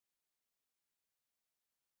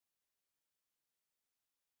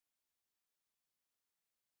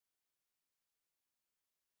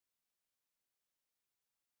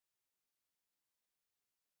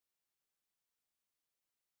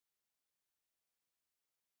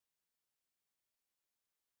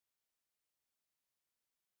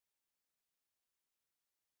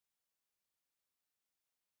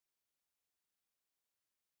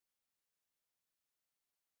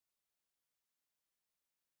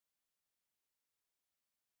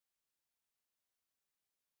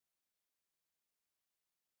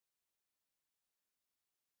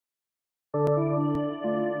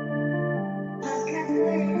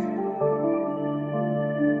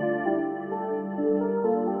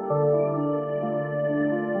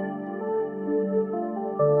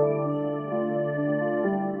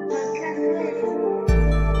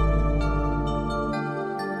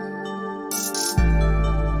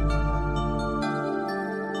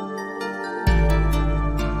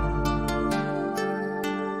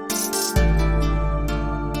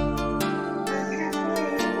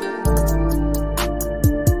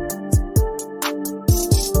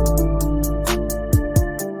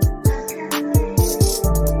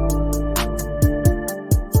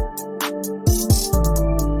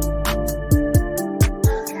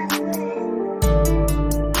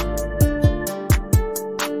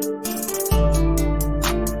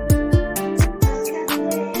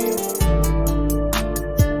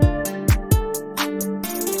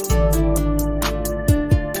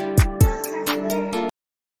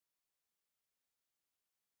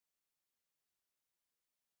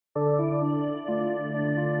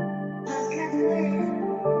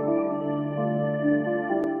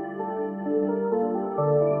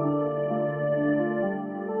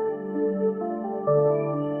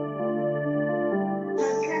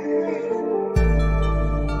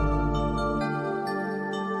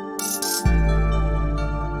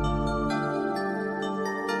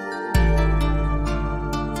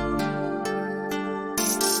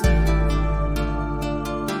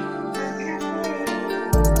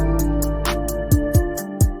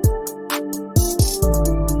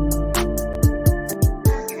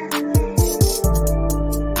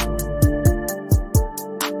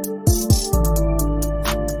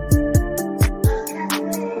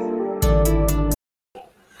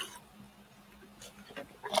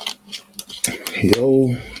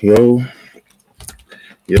Yo, yo,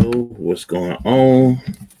 yo, what's going on?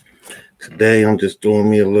 Today I'm just doing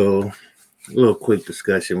me a little quick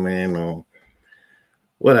discussion, man, on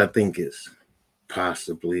what I think is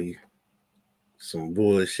possibly some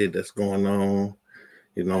bullshit that's going on.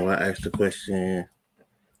 I asked the question,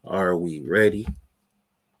 are we ready?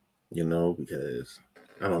 Because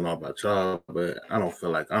I don't know about y'all, but I don't feel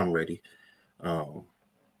like I'm ready. Um,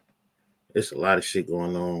 it's a lot of shit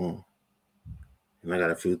going on. And I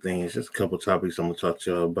got a few things, just a couple topics I'm gonna talk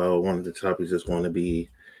to y'all about. One of the topics is going to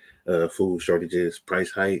be food shortages,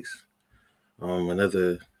 price hikes.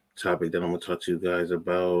 Another topic that I'm gonna talk to you guys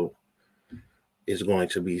about is going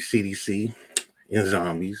to be CDC and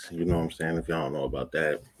zombies. You know what I'm saying? If y'all don't know about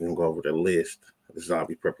that, we can go over the list of the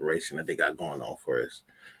zombie preparation that they got going on for us.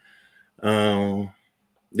 Um,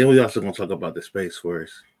 then we also gonna talk about the Space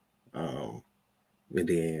Force, and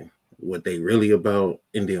then what they really about,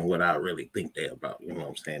 and then what I really think they about. You know what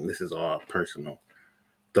I'm saying? This is all personal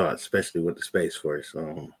thoughts, especially with the Space Force.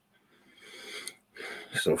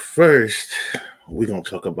 So first, we're gonna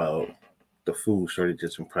talk about the food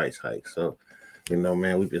shortages and price hikes. So,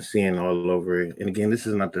 man, we've been seeing all over. And again, this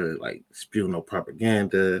is not to like spew no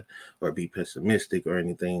propaganda or be pessimistic or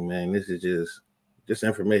anything, man. This is just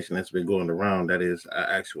information that's been going around that is an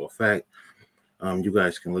actual fact. You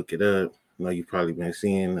guys can look it up. You've probably been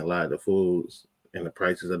seeing a lot of the foods and the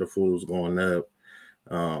prices of the foods going up.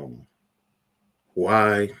 Um,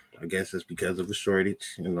 why? I guess it's because of a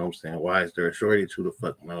shortage. You know what I'm saying? Why is there a shortage? Who the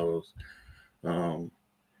fuck knows? Um,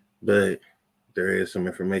 but there is some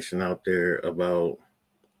information out there about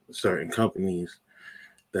certain companies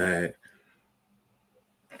that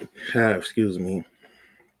have,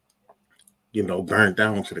 burned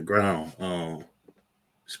down to the ground.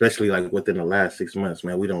 Especially like within the last 6 months,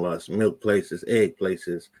 man, we done lost milk places, egg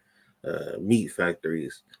places, meat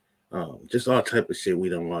factories, just all type of shit we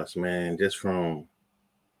done lost, man, just from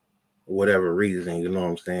whatever reason, you know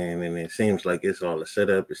what I'm saying? And it seems like it's all a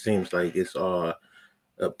setup. It seems like it's all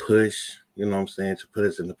a push, you know what I'm saying, to put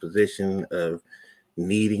us in a position of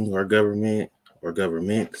needing our government or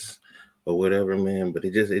governments or whatever, man. But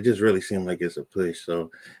it just really seemed like it's a push. So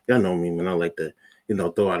y'all know me, man. I like to,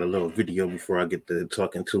 throw out a little video before I get to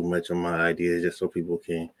talking too much on my ideas, just so people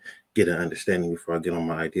can get an understanding before I get on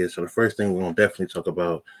my ideas. So the first thing we're gonna definitely talk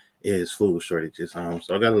about is food shortages. So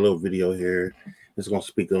I got a little video here. It's gonna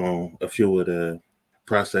speak on a few of the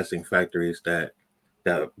processing factories that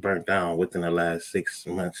burnt down within the last 6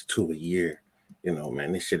 months to a year.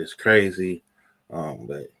 Man, this shit is crazy.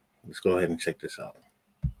 But let's go ahead and check this out.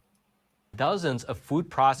 Dozens of food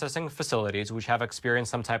processing facilities which have experienced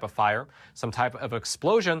some type of fire, some type of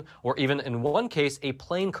explosion, or even in one case, a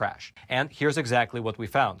plane crash. And here's exactly what we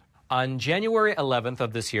found. On January 11th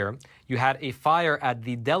of this year, you had a fire at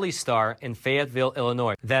the Deli Star in Fayetteville,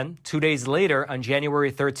 Illinois. Then, 2 days later, on January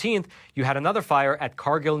 13th, you had another fire at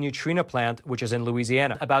Cargill Neutrino plant, which is in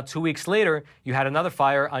Louisiana. About 2 weeks later, you had another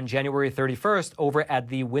fire on January 31st over at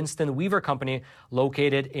the Winston Weaver Company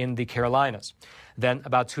located in the Carolinas. Then,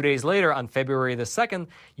 about 2 days later, on February the 2nd,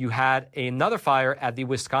 you had another fire at the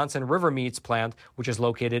Wisconsin River Meats plant, which is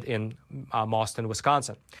located in Mauston,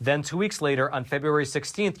 Wisconsin. Then, 2 weeks later, on February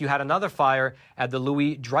 16th, you had another fire at the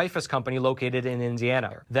Louis Dreyfus Company located in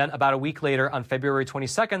Indiana. Then, about a week later, on February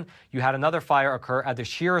 22nd, you had another fire occur at the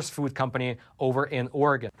Shearer's Food Company over in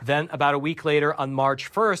Oregon. Then, about a week later, on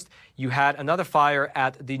March 1st, you had another fire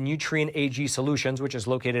at the Nutrien AG Solutions, which is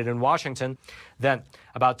located in Washington. Then,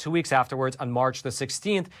 about 2 weeks afterwards, on March the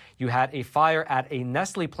 16th, you had a fire at a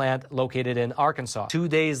Nestle plant located in Arkansas. 2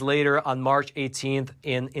 days later, on March 18th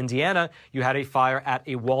in Indiana, you had a fire at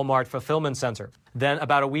a Walmart fulfillment center. Then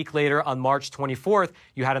about a week later, on March 24th,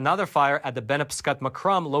 you had another fire at the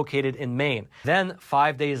Penobscot-McCrum located in Maine. Then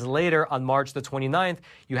 5 days later, on March the 29th,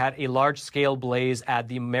 you had a large-scale blaze at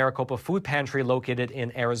the Maricopa Food Pantry located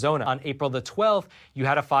in Arizona. On April the 12th, you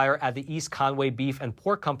had a fire at the East Conway Beef and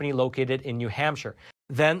Pork Company located in New Hampshire.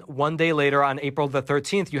 Then 1 day later, on April the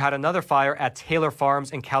 13th, you had another fire at Taylor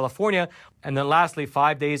Farms in California. And then lastly,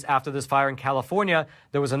 5 days after this fire in California,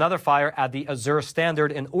 there was another fire at the Azure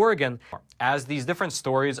Standard in Oregon. As these different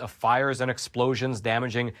stories of fires and explosions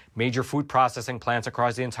damaging major food processing plants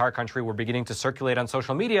across the entire country were beginning to circulate on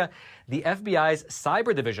social media, the FBI's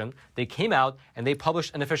cyber division, they came out and they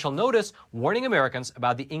published an official notice warning Americans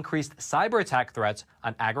about the increased cyber attack threats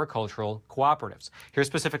on agricultural cooperatives. Here's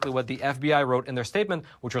specifically what the FBI wrote in their statement,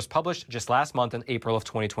 which was published just last month in April of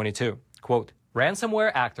 2022. Quote,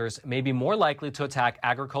 ransomware actors may be more likely to attack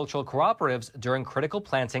agricultural cooperatives during critical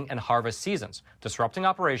planting and harvest seasons, disrupting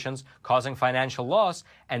operations, causing financial loss,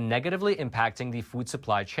 and negatively impacting the food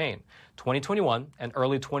supply chain. 2021 and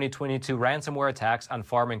early 2022 ransomware attacks on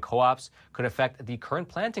farming co-ops could affect the current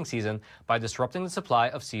planting season by disrupting the supply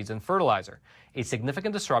of seeds and fertilizer. A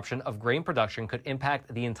significant disruption of grain production could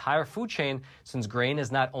impact the entire food chain, since grain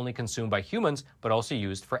is not only consumed by humans but also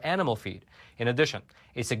used for animal feed. In addition,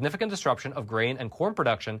 a significant disruption of grain and corn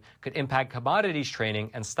production could impact commodities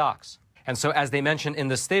trading and stocks. And so, as they mentioned in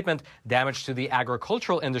this statement, damage to the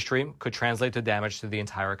agricultural industry could translate to damage to the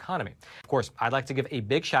entire economy. Of course, I'd like to give a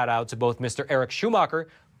big shout out to both Mr. Eric Schumacher,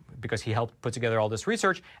 because he helped put together all this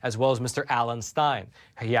research, as well as Mr. Alan Stein.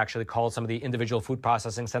 He actually called some of the individual food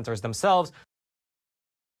processing centers themselves.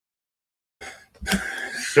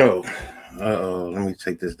 So, let me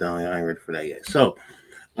take this down. I ain't ready for that yet. So,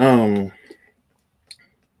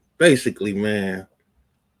 basically, man,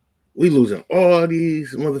 we losing all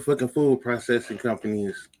these motherfucking food processing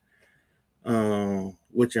companies,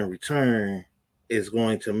 which in return is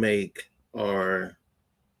going to make our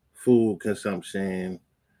food consumption,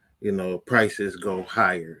 prices go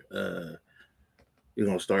higher. You're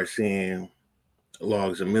gonna start seeing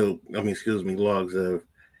logs of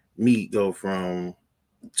meat go from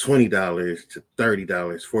 $20 to $30,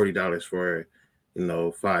 $40 for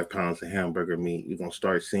 5 pounds of hamburger meat. You're gonna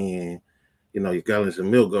start seeing your gallons of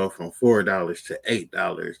milk go from $4 to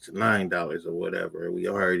 $8 to $9 or whatever. We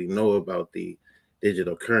already know about the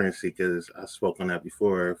digital currency because I spoke on that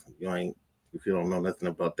before. If you don't know nothing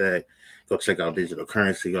about that, go check out digital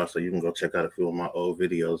currency. Also, you can go check out a few of my old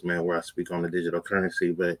videos, man, where I speak on the digital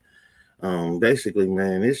currency. But basically,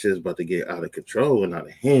 man, it's just about to get out of control and out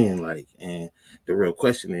of hand. And the real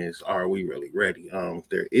question is, are we really ready?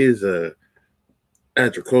 There is a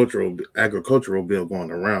agricultural bill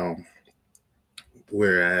going around,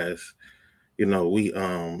 whereas we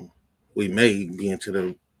may be into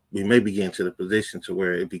the position to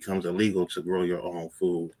where it becomes illegal to grow your own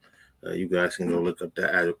food. You guys can go look up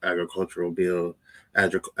the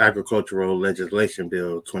agricultural legislation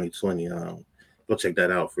bill 2020. Go check that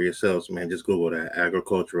out for yourselves, man. Just Google that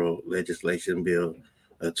agricultural legislation bill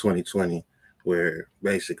 2020, where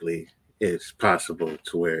basically it's possible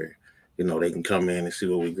to where they can come in and see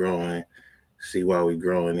what we're growing, see why we're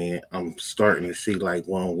growing it. I'm starting to see, like,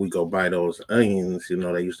 when we go buy those onions,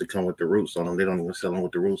 they used to come with the roots on them. They don't even sell them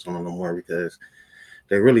with the roots on them no more because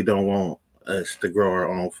they really don't want us to grow our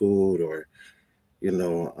own food or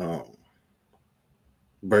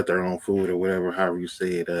birth our own food or whatever, however you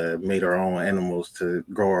say it, made our own animals to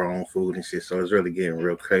grow our own food and shit. So it's really getting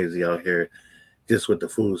real crazy out here just with the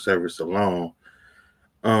food service alone.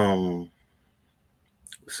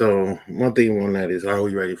 So one thing on that is, are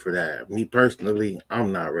we ready for that? Me personally,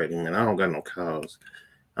 I'm not ready, man. I don't got no cows.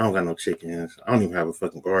 I don't got no chickens. I don't even have a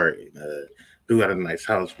fucking garden. Do got a nice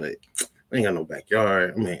house, but I ain't got no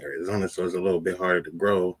backyard. I'm in Arizona, so it's a little bit harder to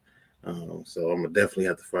grow. So I'm gonna definitely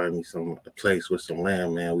have to find me a place with some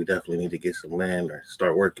land, man. We definitely need to get some land or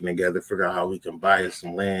start working together, figure out how we can buy us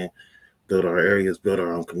some land, build our areas, build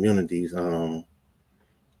our own communities.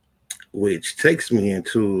 Which takes me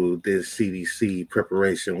into this CDC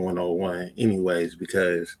preparation 101 anyways,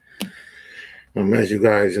 because as you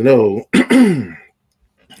guys know,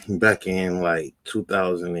 back in like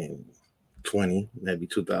 2020, maybe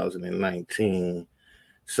 2019,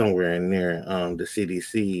 somewhere in there, the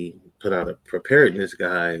CDC put out a preparedness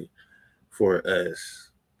guide for us,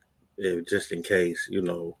 just in case,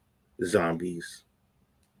 zombies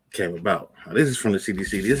came about. Now, this is from the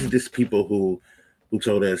CDC. This is just people who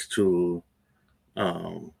told us to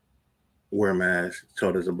wear masks,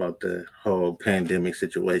 told us about the whole pandemic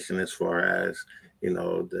situation as far as,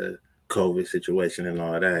 the COVID situation and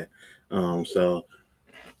all that. So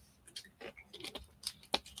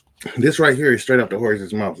this right here is straight up the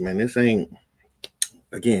horse's mouth, man. This ain't,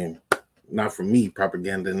 again, not for me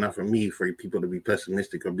propaganda, not for me for people to be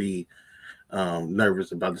pessimistic or be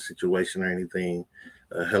nervous about the situation or anything.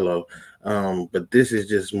 Hello. But this is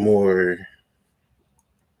just more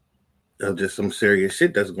of just some serious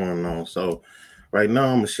shit that's going on. So right now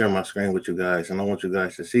I'm gonna share my screen with you guys, and I want you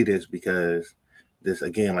guys to see this because this,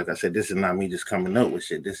 again, like I said, this is not me just coming up with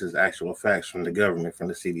shit. This is actual facts from the government, from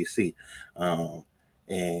the CDC.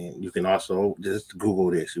 And you can also just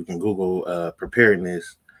Google this. You can Google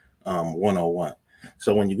preparedness 101.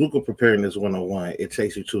 So when you Google preparedness 101, it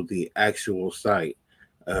takes you to the actual site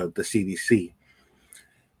of the CDC.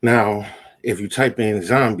 Now, if you type in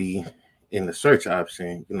zombie in the search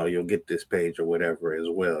option, you'll get this page or whatever as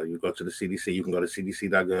well. You go to the CDC, you can go to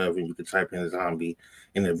cdc.gov and you can type in zombie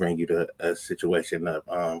and it'll bring you to a situation up.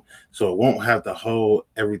 So it won't have the whole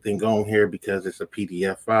everything on here because it's a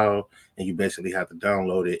PDF file and you basically have to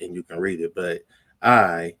download it and you can read it. But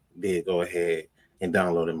I did go ahead and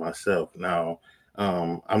download it myself. Now,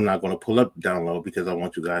 I'm not going to pull up the download because I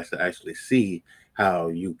want you guys to actually see how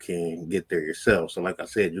you can get there yourself. So, like I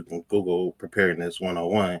said, you can Google Preparedness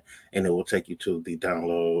 101 and it will take you to the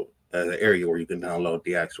download area where you can download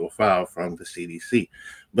the actual file from the CDC.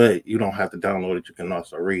 But you don't have to download it, you can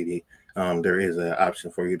also read it. There is an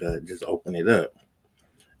option for you to just open it up.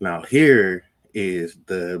 Now, here is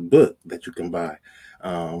the book that you can buy.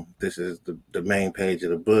 This is the main page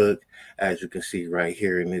of the book. As you can see right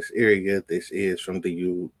here in this area, this is from the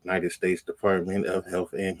United States Department of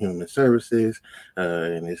Health and Human Services,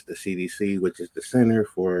 and it's the CDC, which is the Center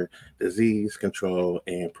for Disease Control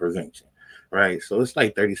and Prevention. Right, so it's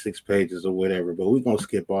like 36 pages or whatever, but we're gonna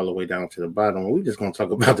skip all the way down to the bottom. We're just gonna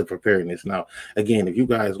talk about the preparedness now. Again, if you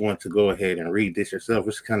guys want to go ahead and read this yourself,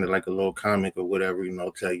 it's kind of like a little comic or whatever,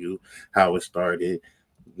 tell you how it started,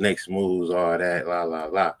 next moves, all that, la la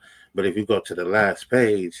la. But if you go to the last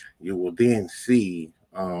page, you will then see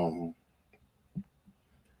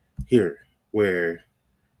here where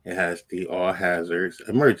it has the all hazards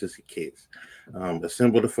emergency kits.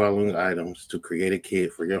 Assemble the following items to create a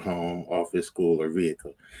kit for your home, office, school, or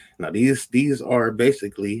vehicle. Now, these are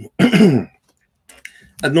basically a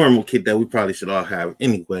normal kit that we probably should all have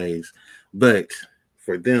anyways, but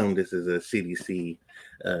for them, this is a CDC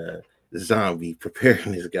uh, zombie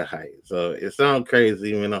preparedness guide. So it sounds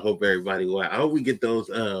crazy, man. I hope everybody. Well, I hope we get those.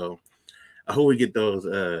 I hope we get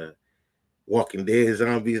those. Walking Dead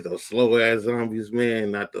zombies, those slow ass zombies,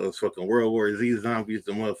 man, not those fucking World War Z zombies,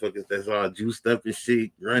 the motherfuckers that's all juiced up and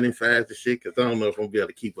shit, running fast and shit. Cause I don't know if I'm gonna be able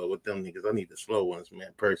to keep up with them niggas. I need the slow ones, man,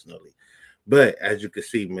 personally. But as you can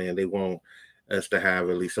see, man, they want us to have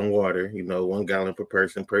at least some water, 1 gallon per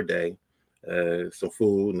person per day. Some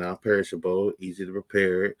food, non-perishable, easy to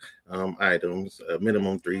prepare items,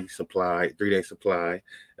 minimum 3 day supply.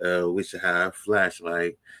 We should have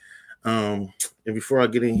flashlight, and before I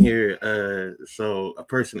get in here, so a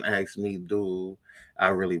person asked me, do I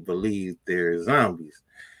really believe there's zombies?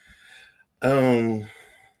 Um,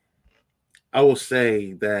 I will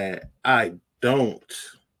say that I don't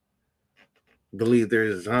believe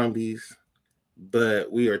there's zombies,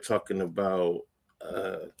 but we are talking about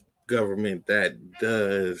a government that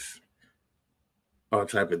does all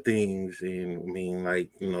type of things. And I mean, like,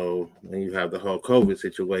 when you have the whole COVID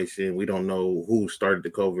situation, we don't know who started the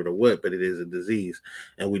COVID or what, but it is a disease.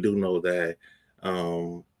 And we do know that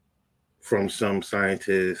um, from some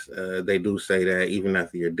scientists, they do say that even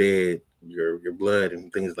after you're dead, your blood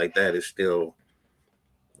and things like that is still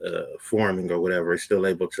forming or whatever. It's still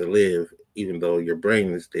able to live, even though your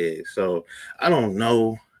brain is dead. So I don't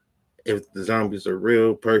know if the zombies are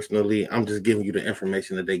real. Personally, I'm just giving you the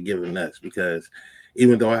information that they're giving us because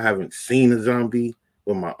even though I haven't seen a zombie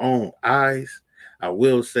with my own eyes, I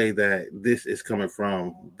will say that this is coming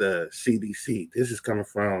from the CDC. This is coming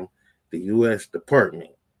from the U.S.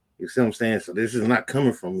 Department. You see what I'm saying? So this is not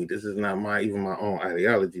coming from me. This is not even my own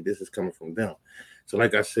ideology. This is coming from them. So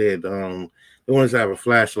like I said, they want us to have a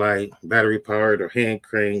flashlight, battery powered or hand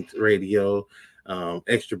cranked radio,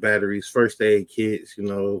 extra batteries, first aid kits,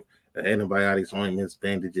 antibiotics, ointments,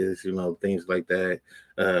 bandages, things like that.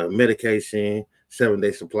 Medication, 7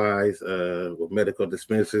 day supplies with medical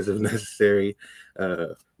dispensers if necessary. Uh,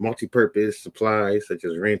 Multi-purpose supplies such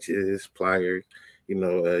as wrenches, pliers,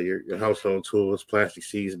 your household tools, plastic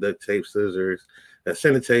sheets, duct tape, scissors,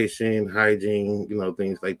 sanitation, hygiene,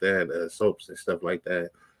 things like that, soaps and stuff like that.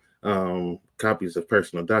 Copies of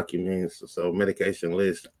personal documents, so medication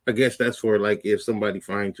list. I guess that's for like if somebody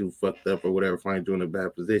finds you fucked up or whatever, finds you in a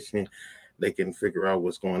bad position, they can figure out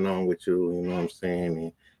what's going on with you. You know what I'm saying?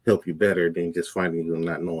 And help you better than just finding you and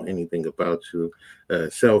not knowing anything about you.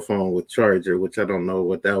 Cell phone with charger, which I don't know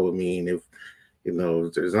what that would mean if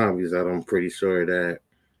if there's zombies out. I'm pretty sure that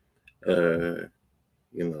uh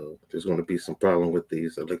there's going to be some problem with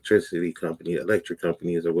these electric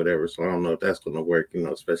companies or whatever. So I don't know if that's going to work,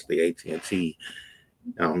 especially AT&T.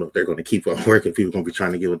 I don't know if they're going to keep on working. People going to be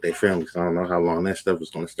trying to get with their families. I don't know how long that stuff is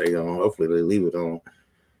going to stay on. Hopefully they leave it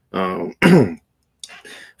on.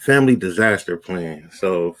 Family disaster plan.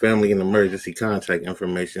 So family and emergency contact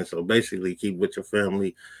information. So basically keep with your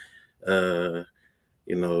family, uh,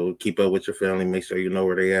 keep up with your family, make sure you know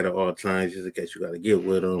where they at all times, just in case you got to get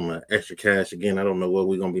with them. Extra cash. Again, I don't know what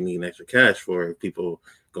we're gonna be needing extra cash for. If people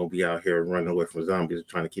gonna be out here running away from zombies,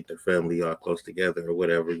 trying to keep their family all close together or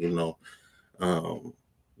whatever, um,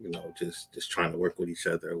 just trying to work with each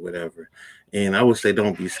other or whatever. And I would say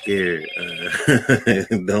don't be scared.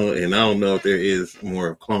 Don't. And I don't know if there is more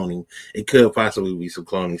of cloning. It could possibly be some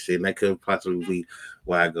cloning shit, and that could possibly be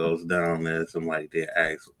why it goes down. Somebody did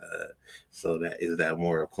ask. So that is that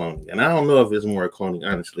more of cloning, and I don't know if it's more cloning,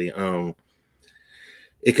 honestly.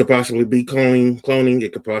 It could possibly be cloning.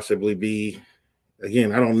 It could possibly be,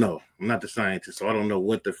 again, I don't know. I'm not the scientist, so I don't know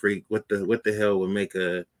what the hell would make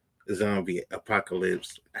a zombie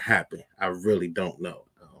apocalypse happen. I really don't know.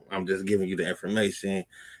 I'm just giving you the information.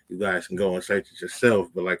 You guys can go and search it yourself.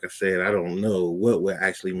 But like I said, I don't know what would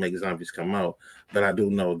actually make zombies come out. But I do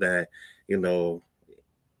know that, you know,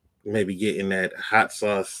 maybe getting that hot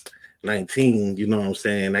sauce 19, you know what I'm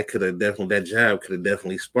saying? That jab could have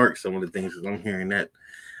definitely sparked some of the things that I'm hearing that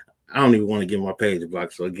I don't even want to get my page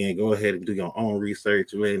blocked. So again, go ahead and do your own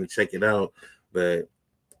research, and check it out. But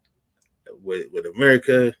with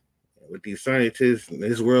America, with these scientists, in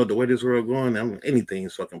this world, the way this world going, anything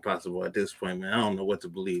is fucking possible at this point, man. I don't know what to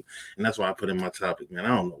believe, and that's why I put in my topic, man.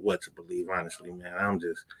 I don't know what to believe, honestly, man.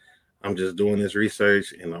 I'm just doing this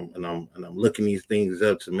research, and I'm looking these things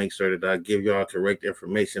up to make sure that I give y'all correct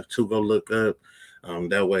information to go look up.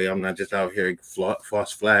 That way, I'm not just out here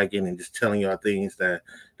false flagging and just telling y'all things that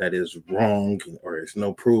is wrong or it's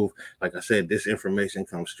no proof. Like I said, this information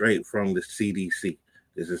comes straight from the CDC.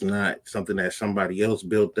 This is not something that somebody else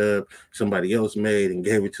built up, somebody else made and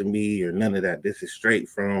gave it to me, or none of that. This is straight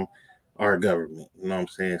from our government. You know what I'm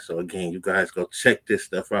saying? So again, you guys go check this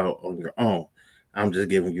stuff out on your own. I'm just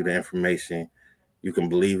giving you the information. You can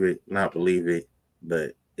believe it, not believe it,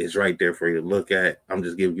 but it's right there for you to look at. I'm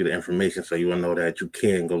just giving you the information so you will know that you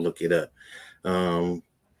can go look it up. Um,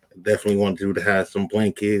 Definitely want you to have some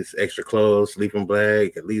blankets, extra clothes, sleeping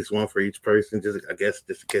bag, at least one for each person. Just I guess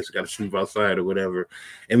just in case you got to sleep outside or whatever,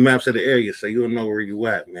 and maps of the area so you'll know where you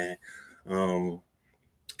at, man. Um,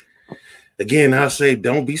 Again, I'll say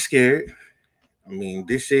don't be scared. I mean,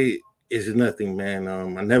 this shit is nothing, man.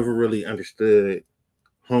 I never really understood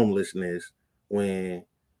homelessness when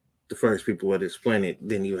the first people of this planet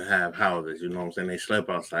didn't even have houses. You know what I'm saying? They slept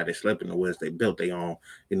outside, they slept in the woods, they built their own,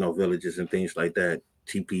 villages and things like that,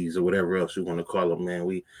 teepees or whatever else you want to call them. Man,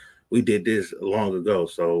 we did this long ago.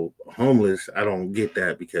 So homeless, I don't get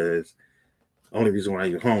that because only reason why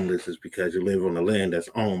you're homeless is because you live on the land that's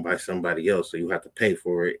owned by somebody else, so you have to pay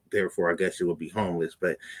for it. Therefore, I guess you will be homeless.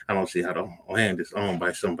 But I don't see how the land is owned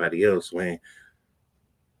by somebody else when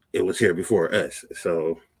it was here before us.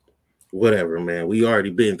 So whatever, man. We already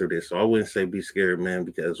been through this. So I wouldn't say be scared, man,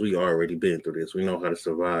 because we already been through this. We know how to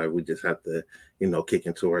survive. We just have to, kick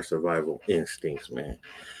into our survival instincts, man.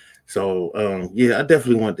 So yeah, I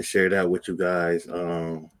definitely want to share that with you guys.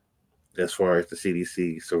 As far as the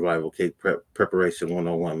CDC survival kit preparation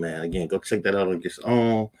 101, man. Again, go check that out on your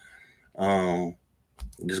own. Um,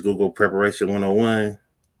 just Google preparation 101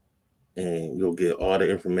 and you'll get all the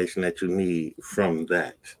information that you need from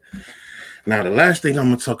that. Now, the last thing I'm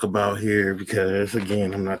gonna talk about here, because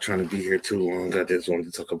again, I'm not trying to be here too long. I just wanted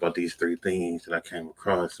to talk about these three things that I came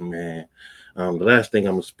across, man. The last thing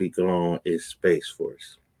I'm gonna speak on is Space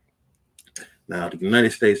Force. Now, the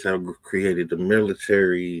United States have created the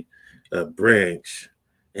military branch,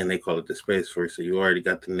 and they call it the Space Force. So you already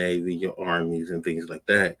got the Navy, your armies, and things like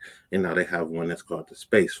that, and now they have one that's called the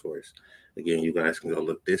Space Force. Again, you guys can go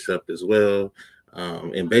look this up as well.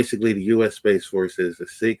 And basically, the U.S. Space Force is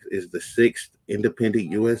the sixth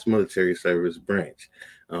independent U.S. military service branch.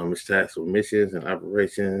 It's tasked with missions and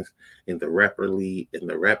operations in the rapidly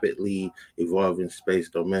evolving space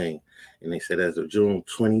domain. And they said as of June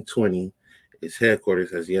 2020, its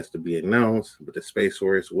headquarters has yet to be announced, but the Space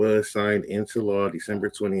Force was signed into law December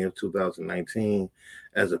 20th, 2019,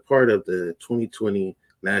 as a part of the 2020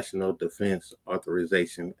 National Defense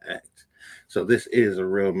Authorization Act. So this is a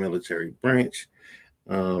real military branch,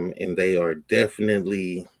 and they are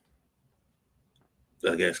definitely,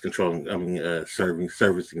 I guess, controlling.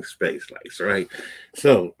 Servicing space, like right.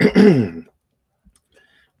 So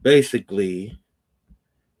basically,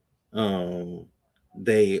 um,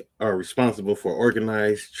 they are responsible for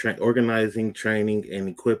organizing, training, and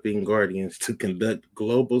equipping Guardians to conduct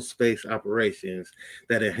global space operations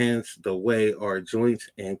that enhance the way our joint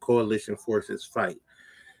and coalition forces fight.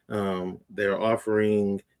 They're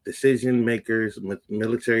offering decision makers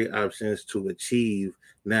military options to achieve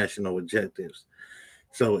national objectives.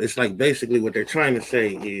 So it's like basically what they're trying to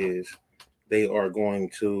say is they are going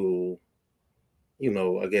to,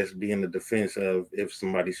 I guess, be in the defense of if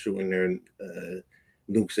somebody's shooting their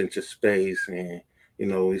nukes into space, and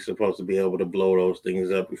we're supposed to be able to blow those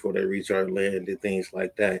things up before they reach our land and things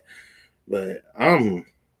like that. But I'm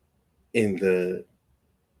in the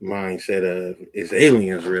mindset of, is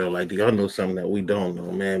aliens real? Like, do y'all know something that we don't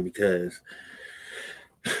know, man? Because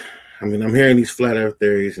I mean, I'm hearing these flat Earth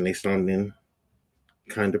theories, and they sounding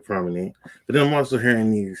kind of prominent. But then I'm also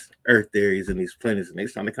hearing these Earth theories and these planets, and they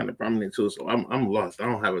sound kind of prominent too. So I'm lost. I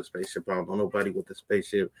don't have a spaceship. I don't know nobody with a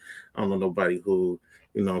spaceship. I don't know nobody who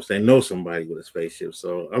you know what I'm saying, know somebody with a spaceship.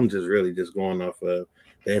 So I'm just really just going off of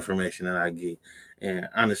the information that I get. And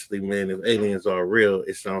honestly, man, if aliens are real,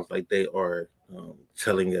 it sounds like they are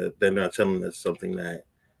telling us, they're not telling us something that,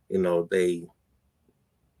 you know, they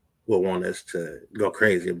will want us to go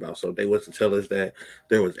crazy about. So if they was to tell us that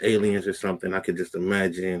there was aliens or something, I could just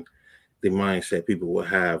imagine the mindset people will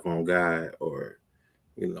have on God or,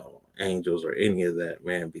 you know, angels or any of that,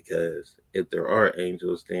 man. Because if there are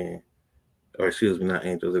angels, then, or excuse me, not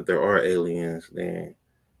angels, if there are aliens, then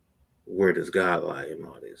where does God lie in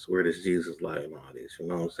all this? Where does Jesus lie in all this? You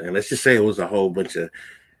know what I'm saying? Let's just say it was a whole bunch of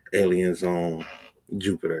aliens on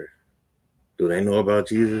Jupiter. Do they know about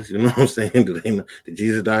Jesus? You know what I'm saying? Do they know, did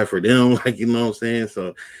Jesus die for them? Like, you know what I'm saying?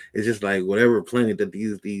 So it's just like whatever planet that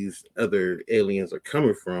these other aliens are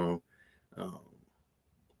coming from, um,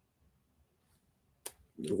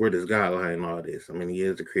 where does God lie in all this? I mean, He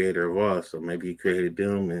is the creator of all, so maybe He created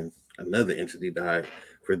them and another entity died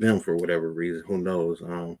for them for whatever reason. Who knows?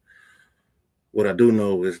 What I do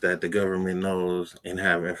know is that the government knows and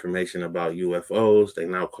have information about UFOs. They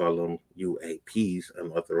now call them UAPs,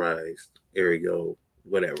 unauthorized aerial,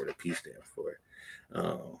 whatever the P stands for.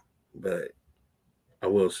 Um, but I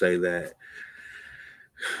will say that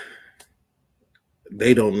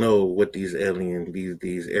they don't know what these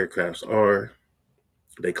these aircrafts are.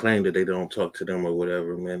 They claim that they don't talk to them or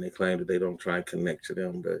whatever, man. They claim that they don't try and connect to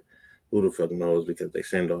them, but who the fuck knows? Because they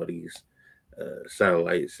send all these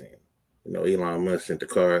satellites, and you know, Elon Musk sent the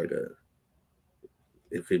car to,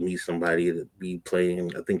 if it meets somebody to be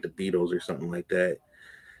playing, I think the Beatles or something like that.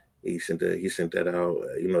 He sent that out.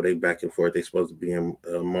 You know, they back and forth. They supposed to be in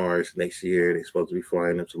Mars next year. They supposed to be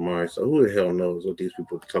flying into Mars. So who the hell knows what these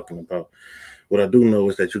people are talking about? What I do know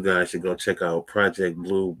is that you guys should go check out Project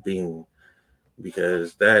Blue Beam,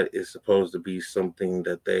 because that is supposed to be something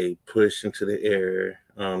that they push into the air.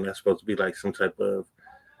 That's supposed to be like uh,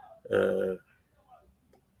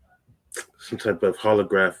 some type of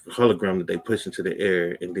hologram that they push into the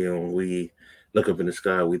air, and then when we look up in the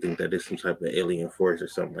sky, we think that it's some type of alien force or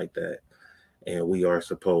something like that, and we are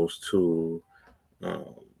supposed to.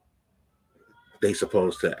 Um, they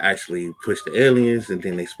supposed to actually push the aliens, and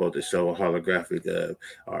then they supposed to show a holographic of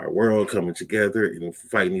our world coming together and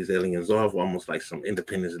fighting these aliens off, almost like some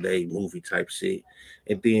Independence Day movie type shit.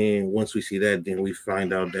 And then once we see that, then we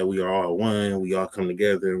find out that we are all one, we all come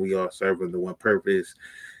together, and we all serving the one purpose.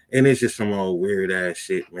 And it's just some old weird ass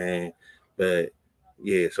shit, man. But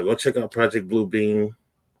yeah, so go check out Project Blue Beam.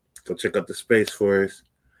 Go check out the Space Force.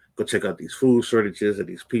 Go check out these food shortages of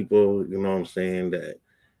these people. You know what I'm saying? That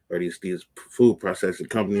or these food processing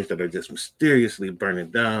companies that are just mysteriously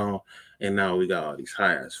burning down, and now we got all these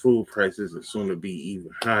high ass food prices, and soon to be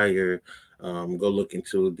even higher. Go look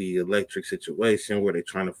into the electric situation where they're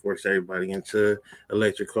trying to force everybody into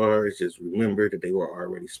electric cars. Just remember that they were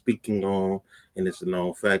already speaking on, and it's a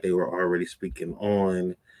known fact they were already speaking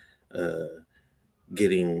on uh,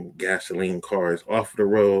 getting gasoline cars off the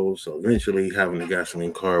road. So eventually, having a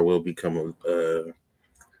gasoline car will become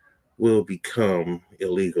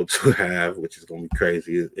illegal to have, which is going to be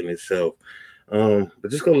crazy in itself. But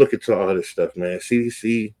just go look into all this stuff, man.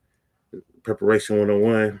 CDC, Preparation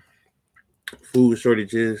 101, food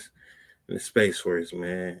shortages, and the Space Force,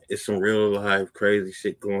 man. It's some real life crazy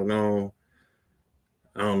shit going on.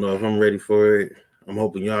 I don't know if I'm ready for it. I'm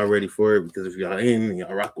hoping y'all ready for it, because if y'all in and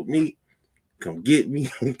y'all rock with me, come get me,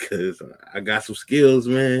 because I got some skills,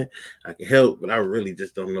 man. I can help, but I really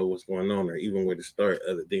just don't know what's going on or even where to start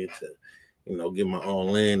other than to, you know, get my own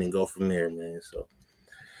land and go from there, man. So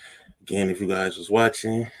again, if you guys was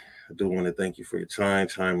watching, I do want to thank you for your time.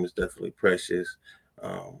 Time is definitely precious.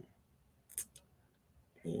 Um,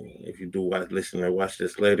 if you do listen or watch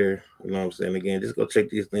this later, you know what I'm saying? Again, just go check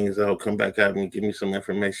these things out. Come back at me, give me some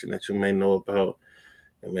information that you may know about.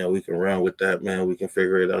 And man, we can run with that, man. We can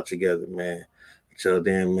figure it out together, man. Until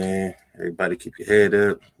then, man, everybody keep your head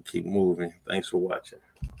up, keep moving. Thanks for watching.